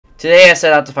Today I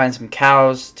set out to find some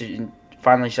cows to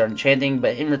finally start enchanting,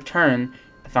 but in return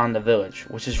I found a village,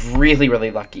 which is really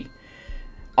lucky.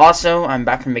 Also, I'm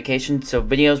back from vacation, so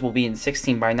videos will be in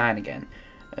 16:9 again.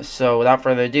 So without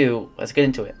further ado, let's get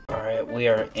into it. Alright, we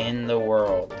are in the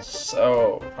world.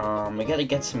 So, we gotta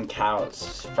get some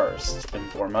cows first and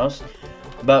foremost.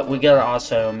 But we gotta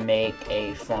also make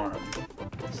a farm.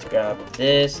 Let's grab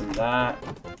this and that.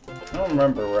 I don't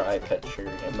remember where I put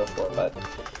sugarcane before, but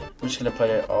I'm just gonna put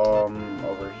it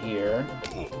over here.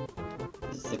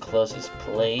 This is the closest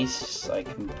place I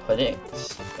can put it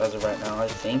as of right now, I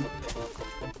think.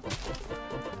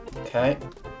 Okay.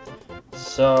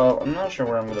 So I'm not sure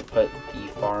where I'm gonna put the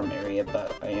farm area,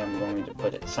 but I am going to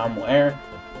put it somewhere.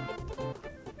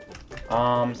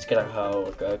 Let's get a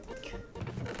hoe.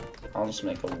 I'll just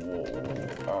make a wool.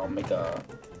 I'll make a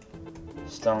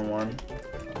stone one.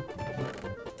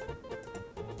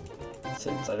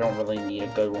 Since I don't really need a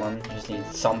good one, just need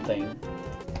something.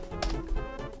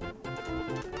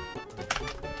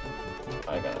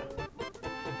 I got it.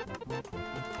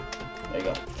 There you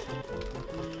go.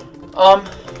 I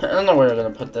don't know where I'm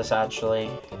gonna put this actually.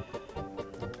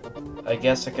 I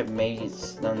guess I could maybe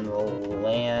on the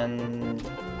land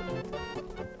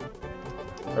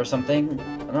or something.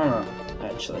 I don't know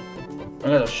actually. I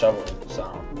got a shovel,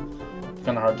 so it's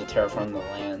kind of hard to terraform the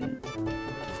land.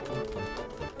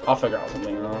 I'll figure out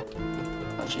something though.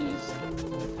 Oh, jeez.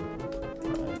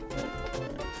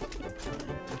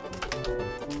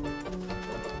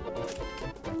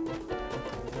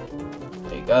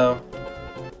 There you go.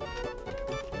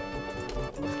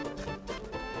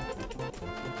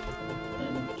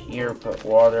 And here, put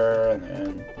water, and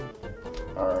then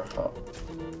our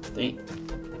I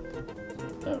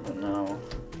don't know.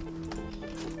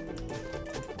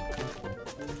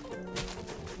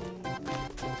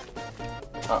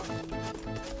 Oh.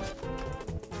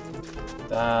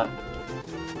 That.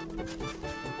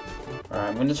 Alright,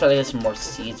 I'm gonna try to get some more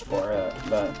seeds for it,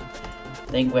 but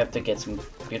I think we have to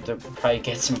probably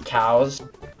get some cows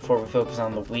before we focus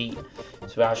on the wheat.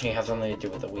 So we actually have something to do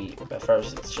with the wheat. But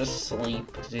first, let's just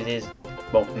sleep, because it is,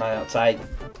 well, not outside.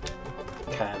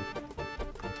 Okay.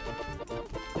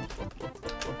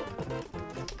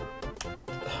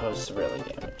 That was really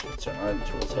damaged. It's our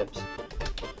tooltips.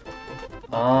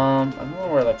 I don't know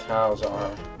where the cows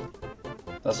are.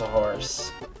 That's a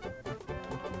horse.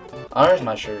 Oh, there's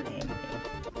my sugarcane.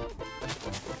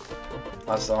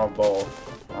 That's all bowl.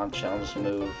 I'll just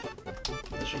move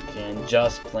the sugarcane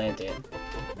just planted.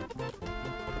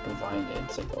 I can find it.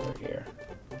 It's like over here.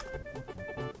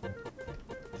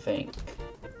 I think.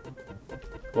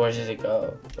 Where does it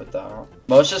go? What the hell?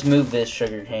 Well, let's just move this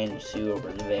sugarcane to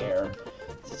over there.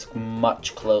 It's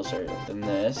much closer than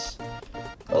this.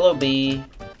 Hello, bee.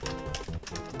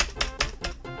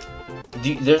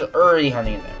 There's already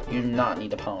honey in there. You do not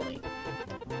need a pony.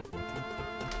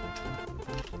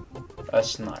 A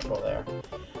sniper there.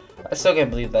 I still can't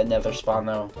believe that nether spawn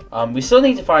though. We still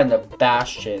need to find a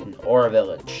bastion or a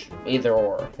village. Either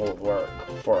or will work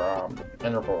for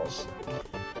ender pearls.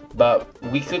 But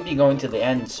we could be going to the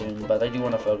end soon. But I do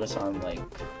want to focus on, like,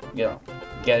 you know,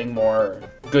 getting more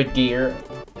good gear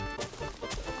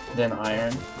than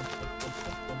iron.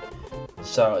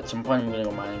 So at some point I'm gonna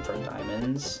go mining for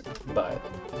diamonds, but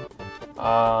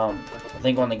I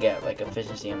think I want to get like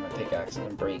efficiency on my pickaxe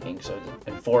and breaking, so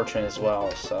and fortune as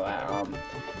well, so I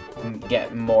can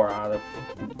get more out of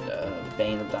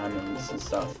vein of diamonds and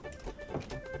stuff.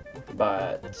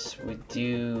 But we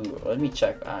do. Let me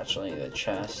check actually the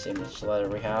chest. See how much leather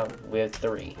we have. We have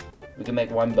 3. We can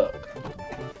make 1 book.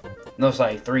 No,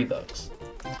 sorry, 3 books.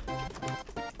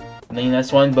 I mean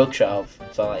that's 1 bookshelf.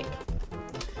 So like.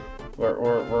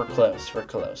 We're close. We're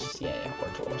close. Yeah, we're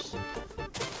close.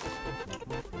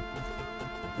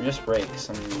 We just break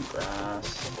some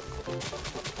grass.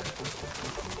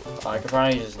 Oh, I could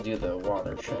probably just do the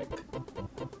water trick.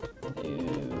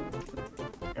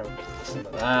 Listen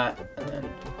to that, and then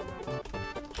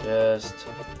just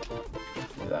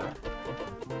do that.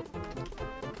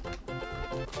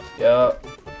 Yup.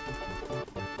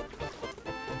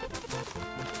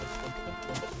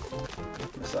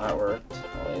 So that worked.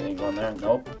 Anything going there?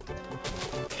 Nope.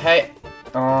 Okay.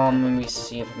 Let me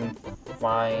see if I can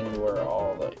find where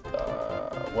all the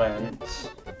went.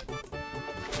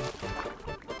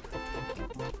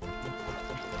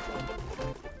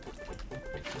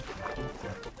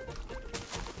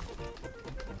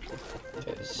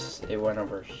 Because it went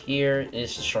over here.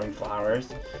 It's showing flowers.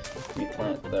 We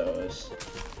plant those.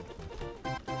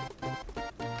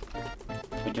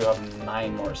 We do have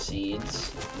 9 more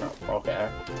seeds. No, okay.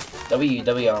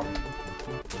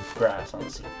 Grass on the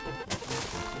seed.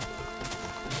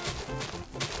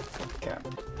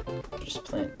 just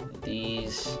plant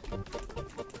these.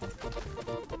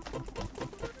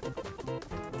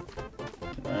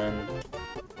 And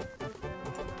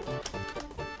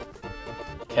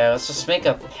okay, let's just make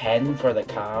a pen for the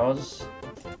cows.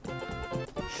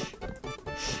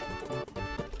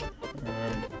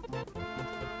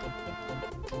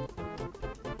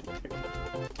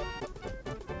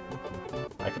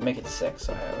 I could make it 6,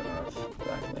 so I have enough,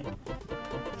 exactly.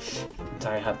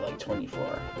 I have like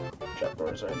 24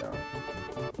 trapdoors right now.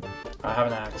 I have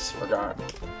an axe, forgot.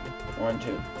 1,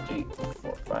 2, 3,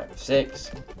 4, 5,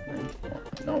 6.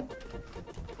 Nope.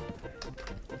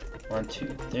 1, 2,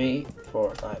 3,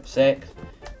 4, 5, 6.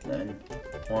 Then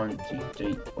 1, 2,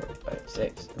 3, 4, 5,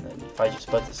 6. And then if I just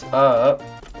put this up,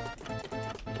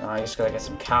 I just gotta get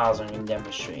some cows and I can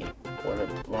demonstrate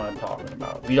what I'm talking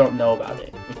about. If you don't know about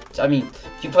it, I mean,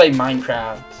 if you play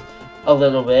Minecraft a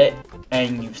little bit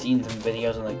and you've seen some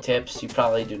videos and like tips, you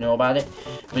probably do know about it.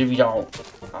 But if you don't,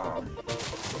 I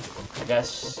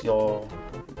guess you'll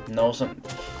know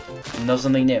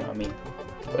something new. I mean,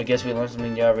 I guess we learn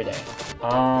something new every day.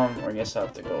 I guess I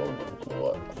have to go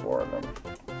look for them.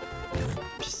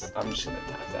 I'm just gonna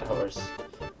attack that horse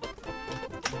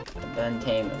and then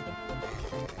tame him.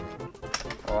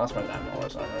 I lost my diamond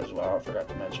horse on her as well. I forgot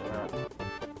to mention that.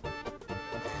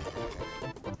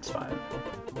 It's fine.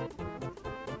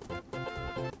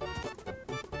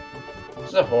 This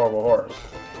is a horrible horse.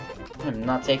 I'm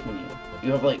not taking you.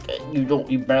 You have like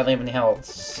you barely have any health.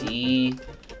 See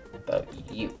about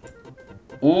you.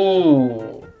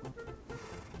 Ooh.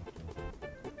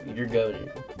 You're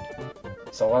goated.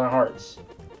 It's a lot of hearts.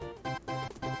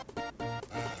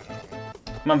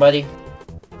 Come on, buddy.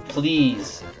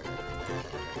 Please.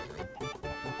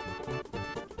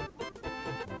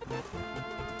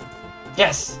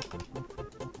 Yes!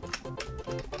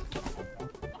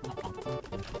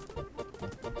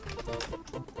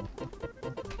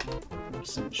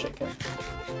 Some chicken.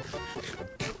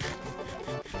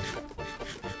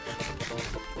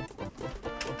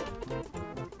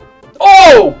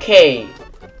 Okay!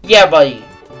 Yeah, buddy.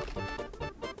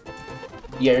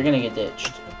 Yeah, you're gonna get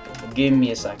ditched. Give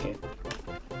me a second.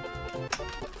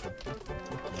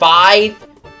 5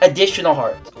 additional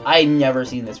hearts. I've never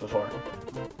seen this before.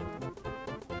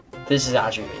 This is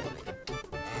actually crazy.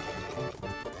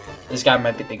 This guy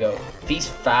might be the GOAT. If he's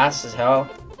fast as hell,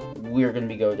 we're gonna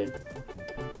be goated.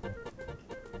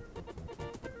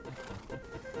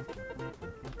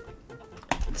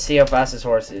 Let's see how fast this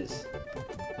horse is.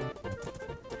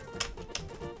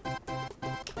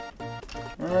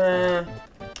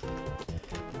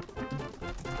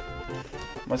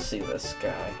 Let's see this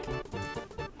guy.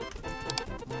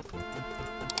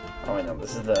 Oh, I know,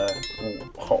 this is the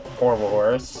horrible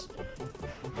horse.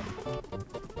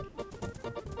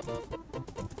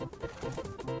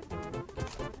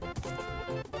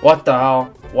 What the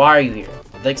hell? Why are you here?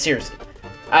 Like, seriously.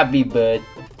 Happy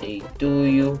birthday to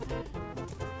you.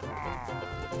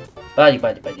 Buddy.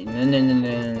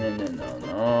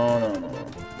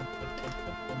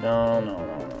 No.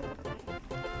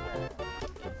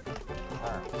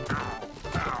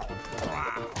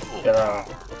 Get out.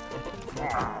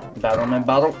 Battle, man,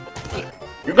 battle.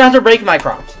 You're gonna have to break my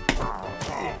crops.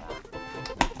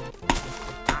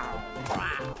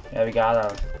 Yeah, we got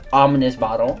a ominous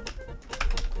bottle.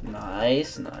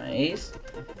 Nice.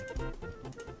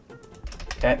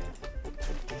 Okay.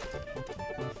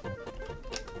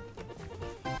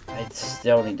 I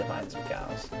still need to find some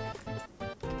cows.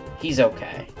 He's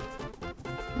okay.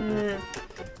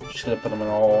 Just gonna put him in a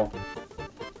hole.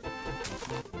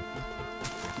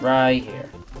 Right here.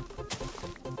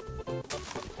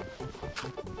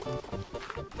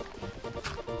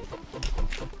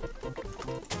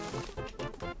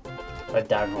 A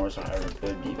down horse armor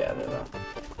could be better though.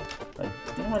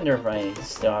 I wonder if I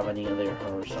still have any other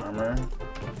horse armor.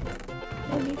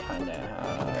 Only kinda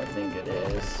I think it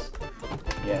is.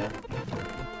 Yeah.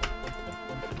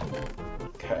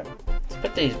 Okay. Let's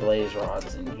put these blaze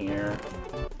rods in here.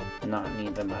 Not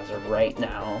need them as of right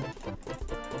now.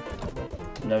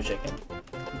 No chicken.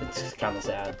 It's kinda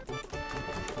sad.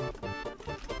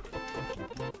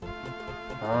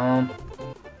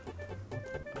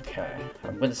 Okay,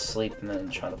 I'm gonna sleep and then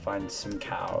try to find some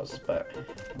cows, but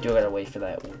I do gotta wait for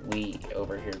that wheat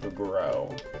over here to grow.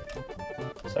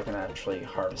 So I can actually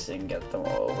harvest it and get them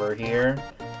all over here.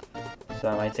 So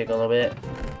that might take a little bit.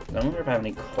 I wonder if I have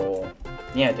any coal.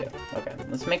 Yeah, I do. Okay,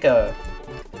 let's make a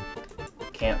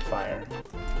campfire.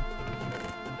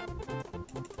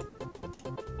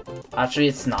 Actually,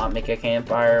 it's not make a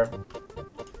campfire.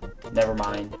 Never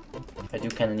mind. I do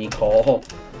kind of need coal.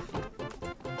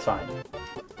 It's fine.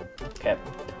 Okay.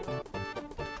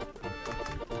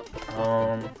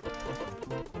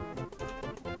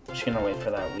 Just gonna wait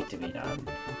for that wheat to be done.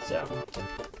 So,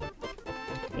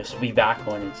 just be back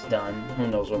when it's done. Who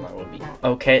knows when that will be.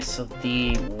 Okay, so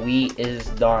the wheat is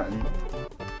done.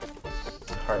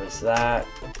 Harvest that.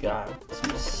 Got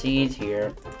some seeds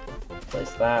here.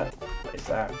 Place that. Place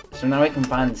that. So now we can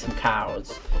find some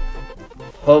cows.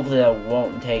 Hopefully that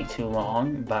won't take too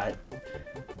long, but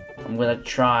I'm gonna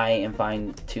try and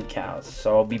find 2 cows.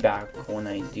 So I'll be back when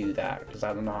I do that, because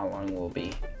I don't know how long it will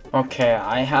be. Okay,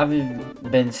 I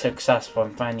haven't been successful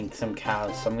in finding some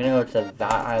cows, so I'm gonna go to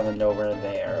that island over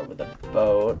there with a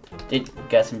boat. Did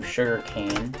get some sugar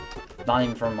cane. Not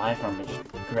even from my farm, I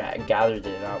just gathered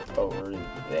it up over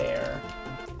there.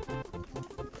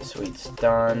 Sweet's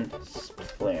done.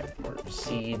 Plant more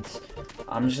seeds.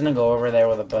 I'm just gonna go over there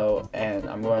with a boat, and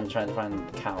I'm going to try to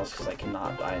find cows because I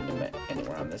cannot find them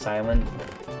anywhere on this island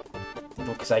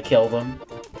because I killed them.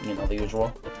 You know, the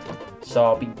usual. So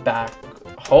I'll be back,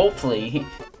 hopefully,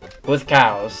 with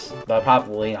cows, but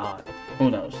probably not. Who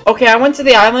knows? Okay, I went to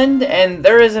the island, and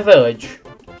there is a village.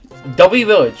 W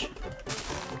Village.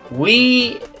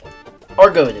 We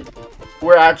are goated.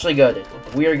 We're actually goated.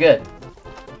 We are good.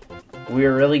 We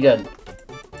are really good.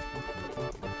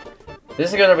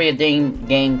 This is going to be a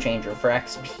game changer for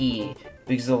XP,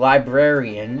 because the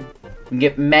librarian can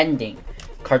get mending.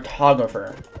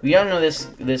 Cartographer. If you don't know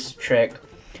this trick,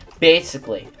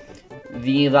 basically,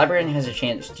 the librarian has a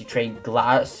chance to trade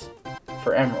glass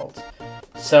for emeralds.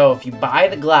 So if you buy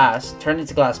the glass, turn it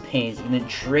to glass panes, and then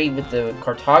trade with the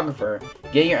cartographer,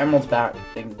 get your emeralds back,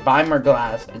 then buy more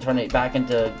glass, and turn it back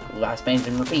into glass panes,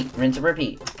 and repeat. Rinse and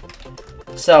repeat.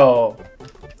 So,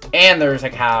 and there's a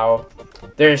cow.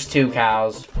 There's 2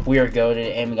 cows. We are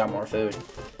goated, and we got more food.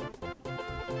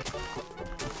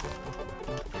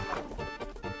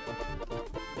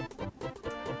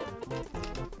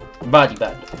 Buddy.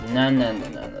 No.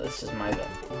 This is my bed.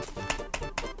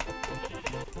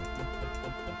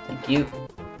 Thank you.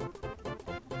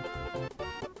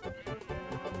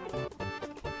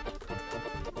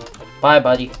 Bye,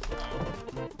 buddy.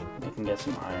 We can get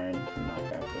some iron. I'm not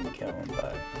gonna kill him,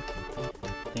 but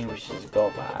I think we should just go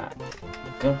back.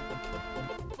 Go.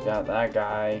 Got that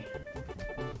guy.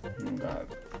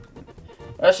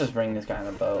 Let's just bring this guy in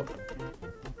a boat.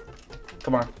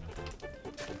 Come on.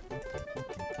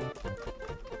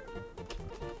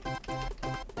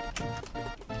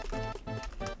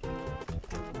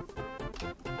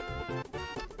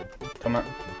 Come on.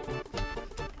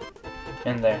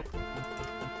 In there.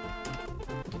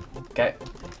 Okay.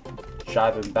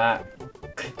 Drive him back.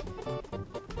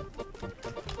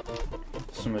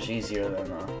 So much easier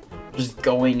than just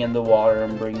going in the water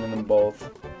and bringing them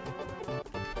both.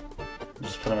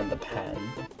 Just put them in the pen.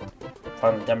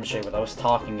 Finally demonstrate what I was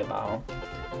talking about.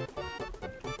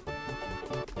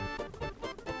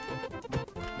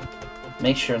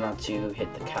 Make sure not to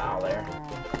hit the cow there.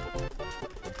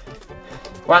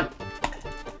 Run!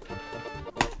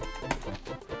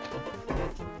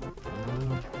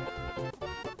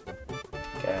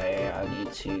 Okay, I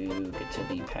need to get to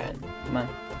the pen. Come on.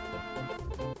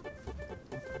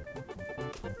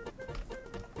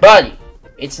 Buddy!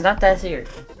 It's not that serious.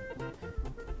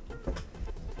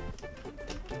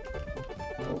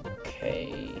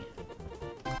 Okay.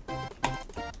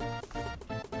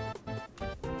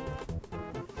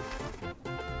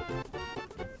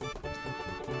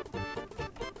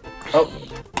 Oh.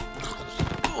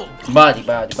 Buddy.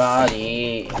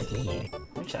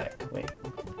 Check. Wait.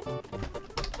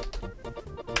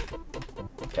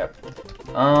 Okay.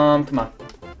 Come on.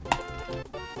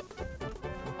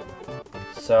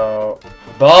 So,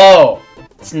 Bo!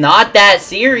 It's not that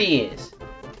serious!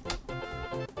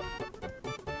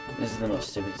 This is the most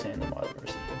stupid thing in the mod ever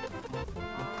seen.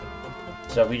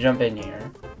 So we jump in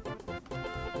here.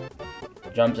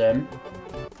 Jumps in.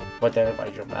 But then if I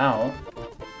jump out,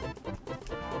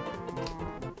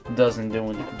 doesn't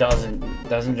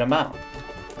jump out.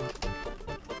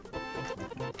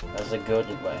 That's a good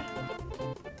way.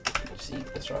 Let's eat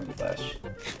this rotten flesh.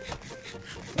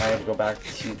 Now I have to go back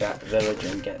to that village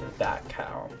and get that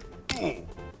cow.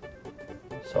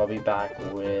 So I'll be back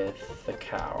with the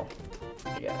cow,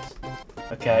 I guess.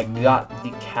 Okay, I got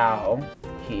the cow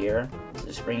here.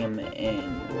 Just bring him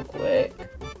in real quick.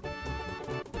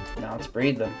 Now let's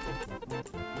breed them.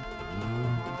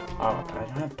 Oh, I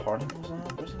don't have particles on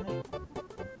it or something?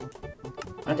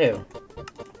 I do.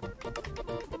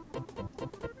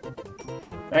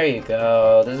 There you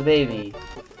go. There's a baby.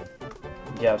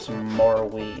 You have some more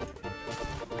wheat.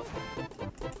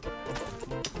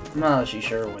 I'm not actually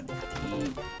sure what the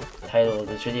title of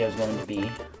this video is going to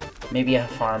be. Maybe a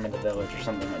farm in the village or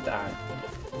something like that.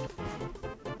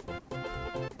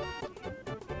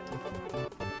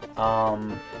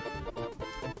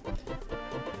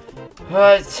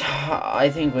 But I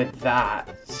think with that,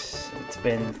 it's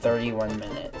been 31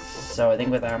 minutes. So I think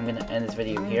with that, I'm going to end this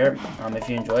video here. If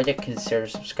you enjoyed it, consider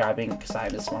subscribing because I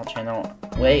have a small channel.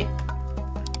 Wait.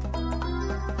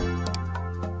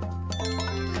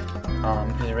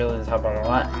 Because it really does help out a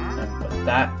lot. And with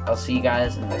that, I'll see you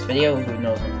guys in the next video. Who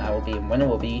knows when that will be and when it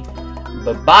will be.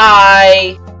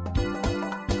 Bye-bye!